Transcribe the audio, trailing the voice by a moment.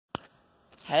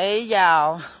Hey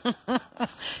y'all,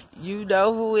 you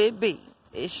know who it be.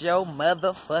 It's your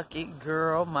motherfucking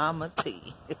girl, Mama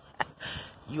T.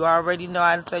 You already know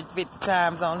I done told you 50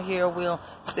 times on here. We don't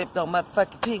sip no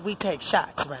motherfucking tea. We take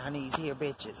shots around these here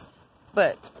bitches.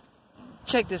 But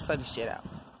check this funny shit out.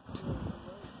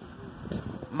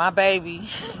 My baby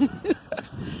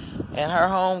and her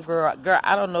homegirl, girl,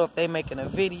 I don't know if they making a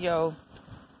video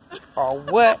or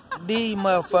what these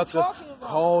motherfuckers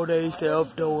call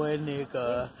themselves doing,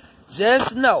 nigga.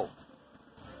 Just know.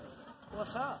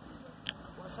 What's up?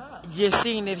 What's up? You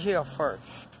seen it here first.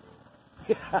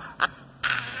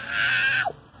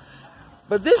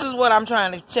 But this is what I'm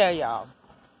trying to tell y'all.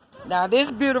 Now,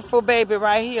 this beautiful baby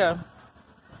right here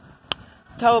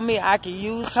told me I could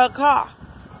use her car.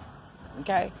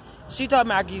 Okay? She told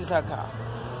me I could use her car.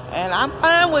 And I'm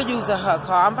fine with using her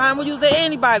car. I'm fine with using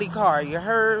anybody's car. You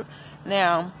heard?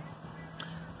 Now,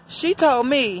 she told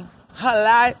me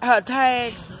her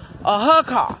tags are her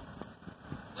car.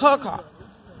 Her car.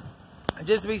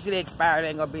 Just recently expired,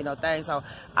 ain't gonna be no thing. So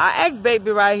I asked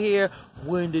baby right here,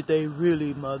 when did they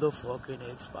really motherfucking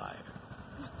expire?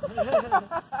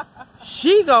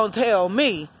 She gonna tell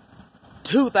me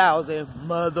 2000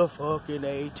 motherfucking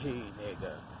 18,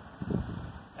 nigga.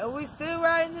 And we still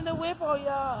riding in the whip on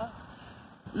y'all.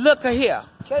 Look here.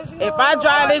 If I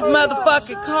drive this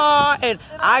motherfucking car and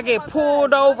I get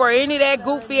pulled over, any of that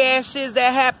goofy ass shit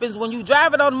that happens when you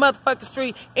driving on the motherfucking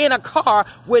street in a car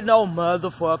with no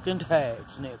motherfucking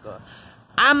tags, nigga.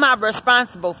 I'm not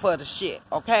responsible for the shit,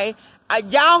 okay?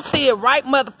 Y'all see it right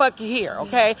motherfucking here,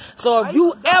 okay? So if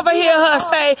you ever hear her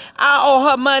say I owe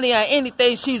her money or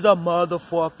anything, she's a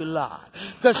motherfucking lie.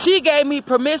 Because she gave me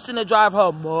permission to drive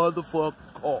her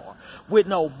motherfucking car with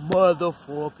no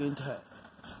motherfucking tags.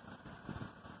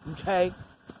 Okay?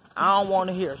 I don't want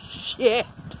to hear shit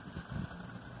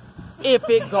if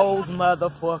it goes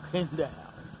motherfucking down.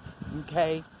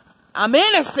 Okay? I'm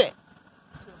innocent.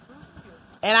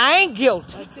 And I ain't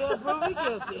guilty. Until proven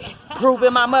guilty.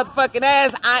 Proving my motherfucking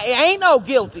ass, I ain't no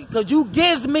guilty. Because you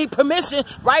gives me permission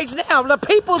right now. The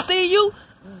people see you,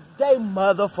 they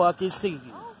motherfucking see you.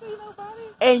 I don't see nobody.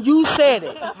 And you said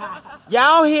it.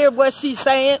 Y'all hear what she's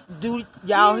saying? Do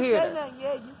y'all hear that?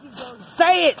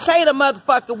 Say it. Say the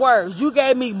motherfucking words. You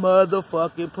gave me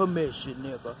motherfucking permission,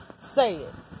 nigga. Say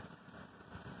it.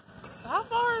 How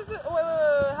far is it? Wait.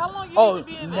 How long you need to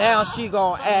be in there? Now she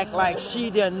gonna act like she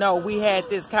didn't know we had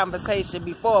this conversation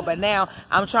before, but now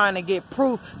I'm trying to get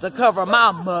proof to cover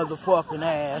my motherfucking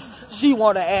ass. She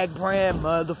wanna act brand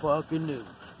motherfucking new.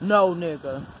 No,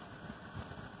 nigga.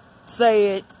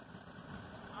 Say it.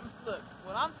 Look,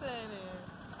 what I'm saying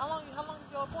is, how long is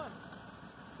your appointment?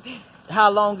 How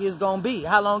long it's gonna be?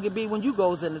 How long it be when you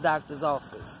goes in the doctor's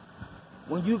office?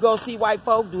 When you go see white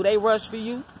folk, do they rush for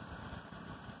you?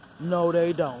 No,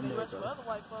 they don't, They rush for nigga. other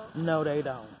white folks. No, they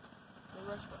don't.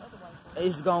 They rush for other white folks.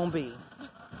 It's gonna be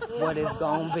what it's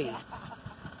gonna be.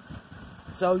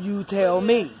 So you tell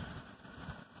me.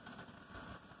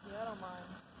 Yeah, I don't mind.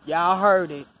 Y'all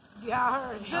heard it. Y'all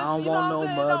heard it. I don't you know want no what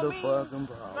I'm saying? Don't mean motherfucking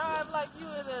problem. Drive like you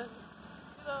in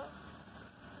a,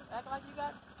 act like you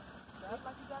got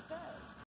tags.